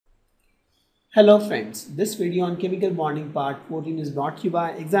Hello friends, this video on chemical bonding part 14 is brought to you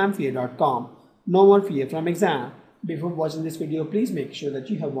by examfear.com. No more fear from exam. Before watching this video, please make sure that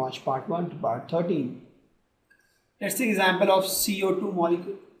you have watched part 1 to part 13. Let's take example of CO2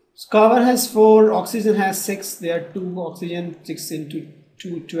 molecule. So carbon has 4, oxygen has 6, there are 2 oxygen, 6 into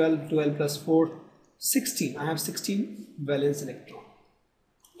 2, 12, 12 plus 4, 16. I have 16 valence electron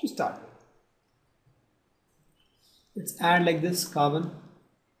to start with. Let's add like this carbon.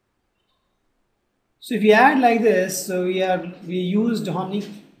 So if we add like this, so we used how many?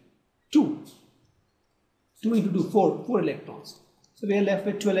 2 into 2, 4 electrons. So we are left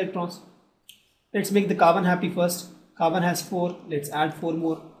with 12 electrons. Let's make the carbon happy first. Carbon has 4, let's add 4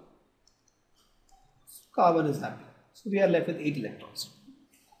 more. Carbon is happy. So we are left with 8 electrons.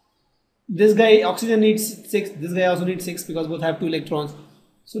 This guy, oxygen needs 6, this guy also needs 6 because both have 2 electrons.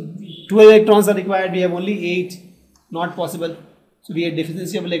 So 12 electrons are required, we have only 8, not possible. So we have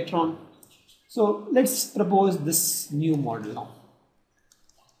deficiency of electron. So let's propose this new model now,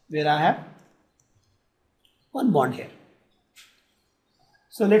 where I have one bond here.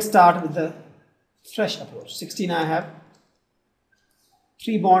 So let's start with the fresh approach. 16 I have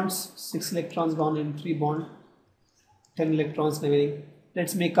 3 bonds, 6 electrons gone in 3 bond, 10 electrons remaining.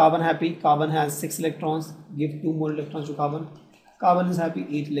 Let's make carbon happy. Carbon has 6 electrons, give 2 more electrons to carbon. Carbon is happy,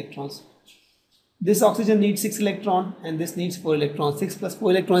 8 electrons. This oxygen needs 6 electrons and this needs 4 electrons. 6 plus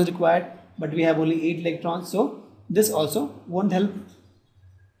 4 electrons is required, but we have only 8 electrons, so this also won't help.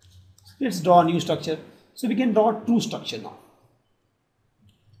 Let's draw a new structure. So we can draw 2 structure now,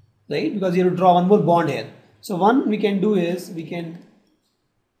 right? Because you have to draw one more bond here. So one we can do is we can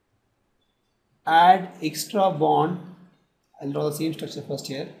add extra bond. I'll draw the same structure first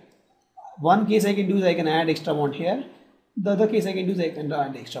here. One case I can do is I can add extra bond here. The other case I can do is I can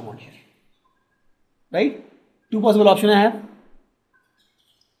add extra bond here. Right? 2 possible options I have.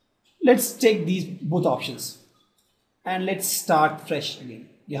 Let's take these both options and let's start fresh again.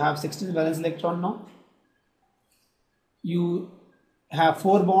 You have 16 valence electron now. You have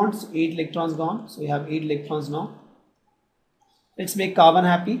 4 bonds, 8 electrons gone. So you have 8 electrons now. Let's make carbon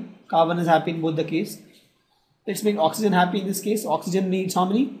happy. Carbon is happy in both the case. Let's make oxygen happy in this case. Oxygen needs how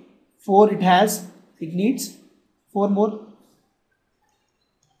many? 4 it has. It needs 4 more.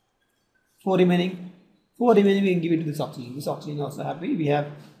 4 remaining. 4 remaining we can give it to this oxygen. This oxygen is also happy. We have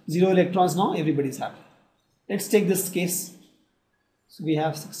 0 electrons now. Everybody is happy. Let's take this case. So we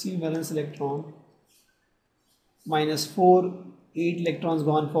have 16 valence electron minus 4, 8 electrons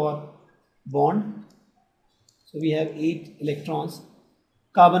gone for bond. So we have 8 electrons.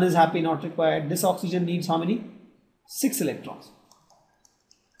 Carbon is happy, not required. This oxygen needs how many? 6 electrons.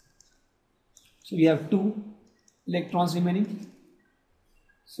 So we have 2 electrons remaining.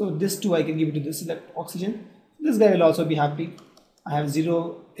 So this 2 I can give it to this oxygen. This guy will also be happy. I have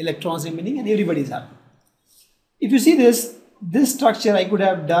 0 electrons remaining and everybody is happy. If you see this structure I could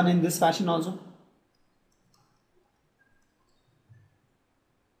have done in this fashion also.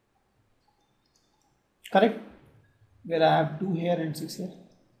 Correct? Where I have 2 here and 6 here.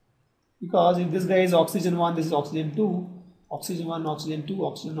 Because if this guy is oxygen 1, this is oxygen 2, oxygen 1, oxygen 2,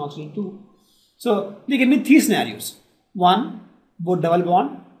 oxygen, oxygen 2. So there can be 3 scenarios. 1, both double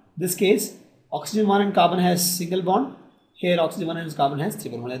bond. This case, oxygen 1 and carbon has single bond. Here oxygen 1 and carbon has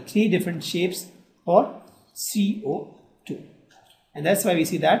triple bond. There are 3 different shapes for CO2. And that's why we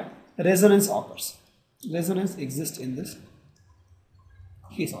see that resonance occurs. Resonance exists in this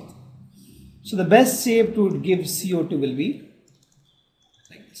case also. So the best shape to give CO2 will be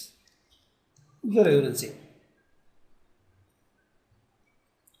like this. The resonance shape.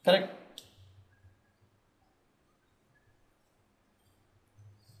 Correct?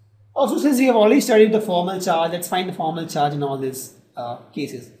 Also, since we have already studied the formal charge, let's find the formal charge in all these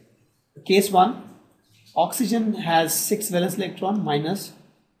cases. Case 1, oxygen has 6 valence electron, minus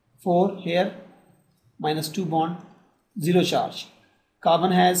 4 here, minus 2 bond, 0 charge.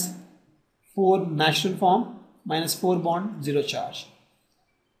 Carbon has 4 natural form, minus 4 bond, 0 charge.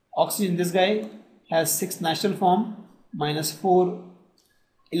 Oxygen, this guy has 6 natural form, minus 4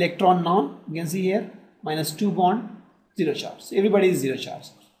 electron now, you can see here, minus 2 bond, 0 charge. So everybody is 0 charge.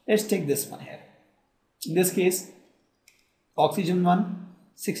 Let's take this one here. In this case, oxygen 1,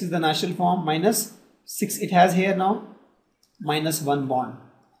 6 is the natural form, minus 6 it has here now, minus 1 bond.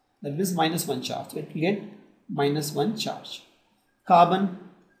 That means minus 1 charge. So it will get minus 1 charge. Carbon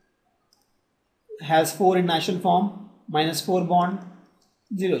has 4 in natural form, minus 4 bond,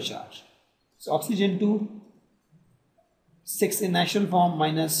 0 charge. So oxygen 2, 6 in natural form,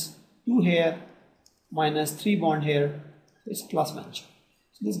 minus 2 here, minus 3 bond here, is plus 1 charge.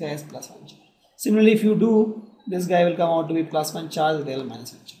 So this guy has plus 1 charge. Similarly, if you do, this guy will come out to be plus 1 charge, there will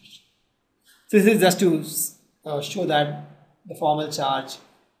minus 1 charge. So this is just to show that the formal charge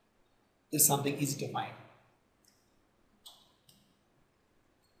is something easy to find.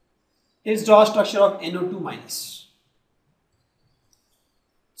 Let's draw a structure of NO2 minus.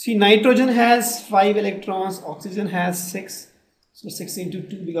 See, nitrogen has 5 electrons, oxygen has 6. So 6 into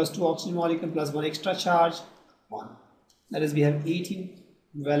 2 because 2 oxygen molecule plus 1 extra charge, 1. That is, we have 18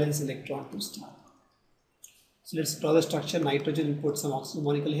 valence electron to start. So let's draw the structure. Nitrogen, we put some oxygen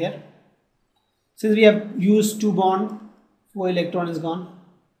molecule here. Since we have used 2 bond, 4 electron is gone,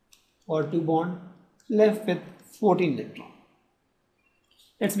 or 2 bond, left with 14 electron.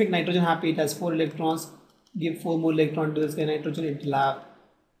 Let's make nitrogen happy. It has 4 electrons. Give 4 more electrons to this guy nitrogen. It will have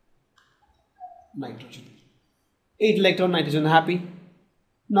nitrogen. 8 electron, nitrogen happy.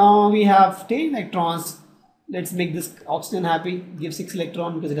 Now we have 10 electrons. Let's make this oxygen happy. Give 6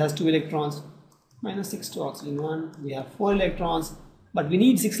 electrons because it has 2 electrons. Minus 6 to oxygen 1. We have 4 electrons. But we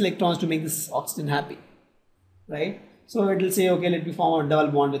need 6 electrons to make this oxygen happy. Right? So it will say, okay, let me form a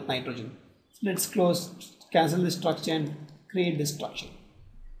double bond with nitrogen. So let's cancel this structure and create this structure.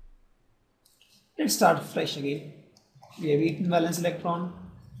 Let's start fresh again. We have 18 valence electron.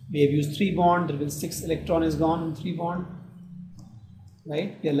 We have used 3 bond. There will be 6 electron is gone in 3 bond.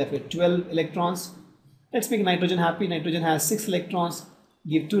 Right? We are left with 12 electrons. Let's make nitrogen happy. Nitrogen has 6 electrons.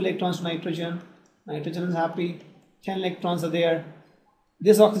 Give 2 electrons to nitrogen. Nitrogen is happy. 10 electrons are there.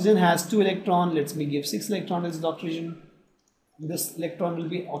 This oxygen has 2 electrons. Let's give 6 electrons to this oxygen. This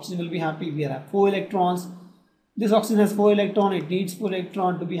oxygen will be happy. We have 4 electrons. This oxygen has 4 electrons. It needs 4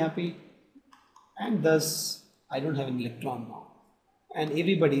 electrons to be happy. And thus, I don't have an electron now. And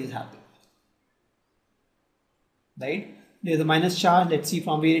everybody is happy. Right? There's a minus charge. Let's see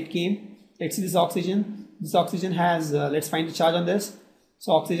from where it came. Let's see this oxygen. This oxygen has, let's find the charge on this.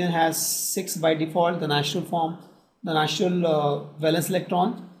 So oxygen has 6 by default, the natural form, the natural valence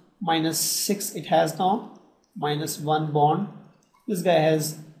electron. Minus 6 it has now. Minus 1 bond. This guy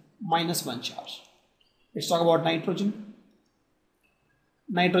has minus 1 charge. Let's talk about nitrogen.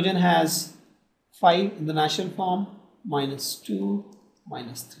 Nitrogen has 5 in the natural form, minus 2,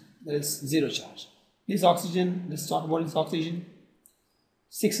 minus 3. There is 0 charge. This oxygen, let's talk about this oxygen.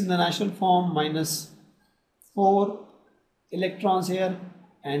 6 in the natural form, minus 4 electrons here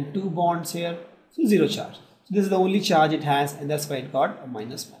and 2 bonds here. So 0 charge. So this is the only charge it has, and that's why it got a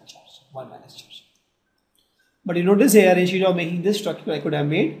minus 1 charge, 1 minus charge. But you notice here, instead of making this structure, I could have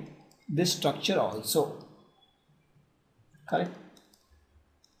made this structure also. Correct?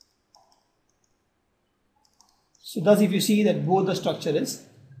 So thus, if you see that both the structure is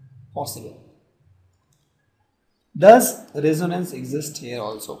possible. Does resonance exist here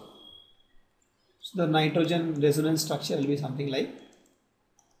also? So the nitrogen resonance structure will be something like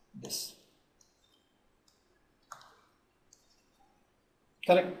this.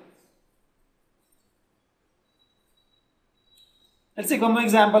 Correct? Let's take one more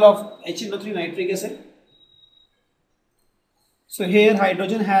example of HNO3 nitric acid. So here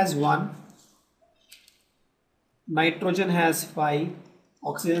hydrogen has 1. Nitrogen has 5,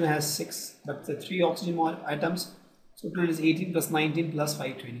 oxygen has 6, but the 3 oxygen atoms, so total is 18 plus 19 plus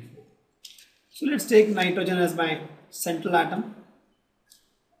 5, 24. So let's take nitrogen as my central atom,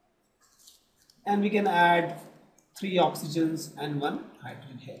 and we can add 3 oxygens and 1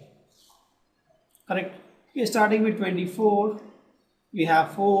 hydrogen here. Correct? We are starting with 24, we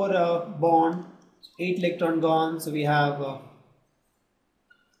have 4 bond, 8 electron gone, so we have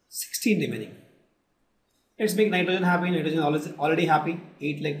 16 remaining. Let's make nitrogen happy. Nitrogen already happy.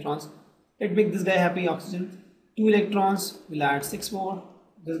 8 electrons. Let's make this guy happy. Oxygen. 2 electrons. We'll add 6 more.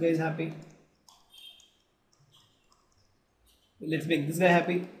 This guy is happy. Let's make this guy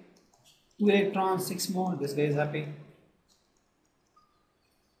happy. 2 electrons. 6 more. This guy is happy.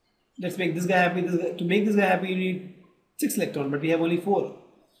 Let's make this guy happy. To make this guy happy, you need 6 electrons, but we have only 4.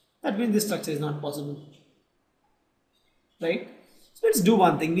 That means this structure is not possible. Right? So let's do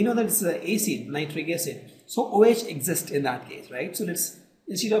one thing. We know that it's acid, nitric acid. So OH exists in that case, right? So let's,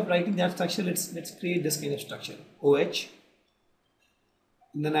 instead of writing that structure, let's create this kind of structure. OH.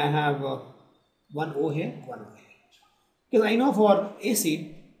 And then I have one O here, one O here. Because I know for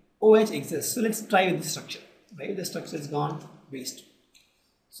acid, OH exists. So let's try with this structure, right? The structure is gone, waste.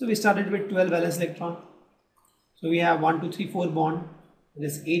 So we started with 12 valence electron. So we have 1, 2, 3, 4 bond.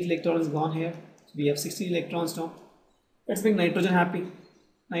 This 8 electrons gone here. So we have 16 electrons now. Let's make nitrogen happy.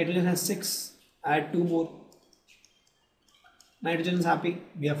 Nitrogen has 6, add 2 more. Nitrogen is happy.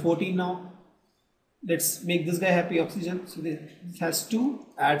 We have 14 now. Let's make this guy happy, oxygen. So this has 2,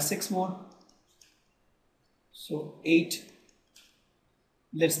 add 6 more. So 8.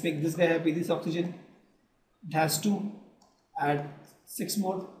 Let's make this guy happy, this oxygen. It has 2, add 6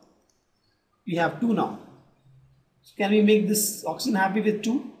 more. We have 2 now. So can we make this oxygen happy with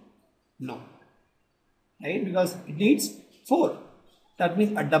 2? No. Right? Because it needs 4. That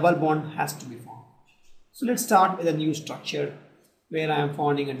means a double bond has to be formed. So let's start with a new structure where I am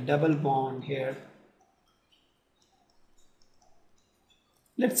forming a double bond here.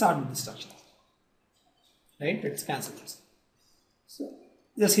 Let's start with this structure. Right? Let's cancel this. So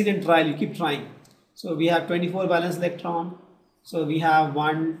just hit and try, you keep trying. So we have 24 valence electron. So we have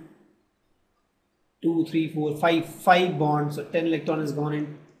 1, 2, 3, 4, 5 bonds. So 10 electron is gone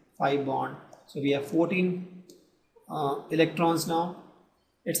in 5 bond. So we have 14 electrons now.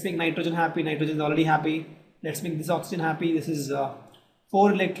 Let's make nitrogen happy. Nitrogen is already happy. Let's make this oxygen happy. This is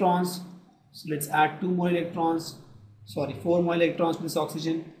 4 electrons. So let's add 2 more electrons. Sorry, 4 more electrons to this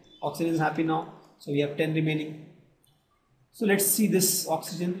oxygen. Oxygen is happy now. So we have 10 remaining. So let's see this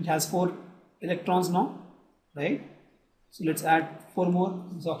oxygen. It has 4 electrons now, right? So let's add 4 more.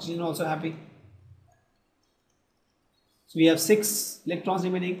 This oxygen is also happy. So we have 6 electrons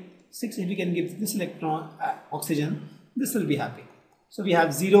remaining. 6, if we can give this electron oxygen, this will be happy. So we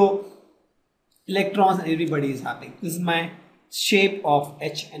have 0 electrons and everybody is happy. This is my shape of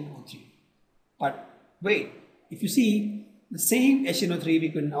HNO3. But wait, if you see the same HNO3, we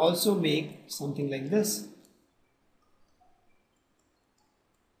can also make something like this.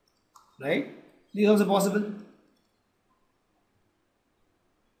 Right? This is also possible.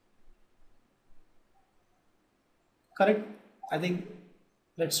 Correct? I think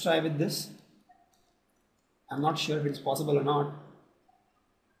let's try with this. I'm not sure if it's possible or not.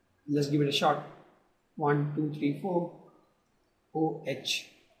 Let's give it a shot. 1, 2, 3, 4 OH.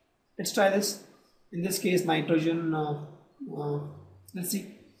 Let's try this. In this case, nitrogen. Let's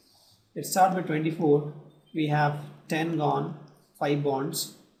see. Let's start with 24. We have 10 gone, 5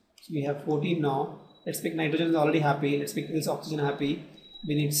 bonds. So we have 14 now. Let's pick nitrogen is already happy. Let's pick this oxygen happy.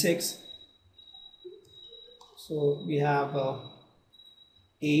 We need 6. So we have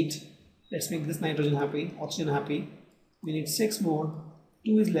 8. Let's make this nitrogen happy, oxygen happy. We need 6 more.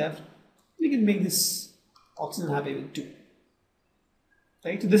 2 is left. We can make this oxygen happy with 2.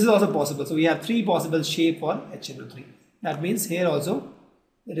 Right? So this is also possible. So we have 3 possible shape for HNO3. That means here also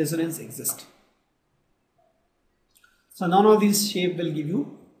the resonance exists. So none of these shape will give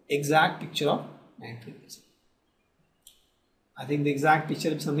you exact picture of nitrogen. I think the exact picture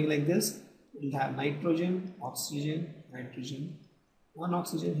is something like this. We'll have nitrogen, oxygen, nitrogen, 1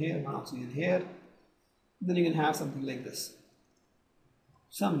 oxygen here, 1 oxygen here. Then you can have something like this.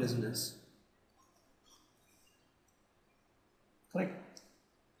 Some resonance. Correct?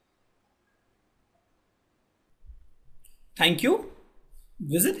 Thank you.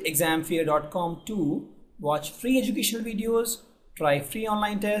 Visit examfear.com to watch free educational videos, try free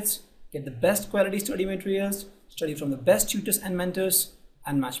online tests, get the best quality study materials, study from the best tutors and mentors,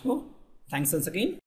 and much more. Thanks once again.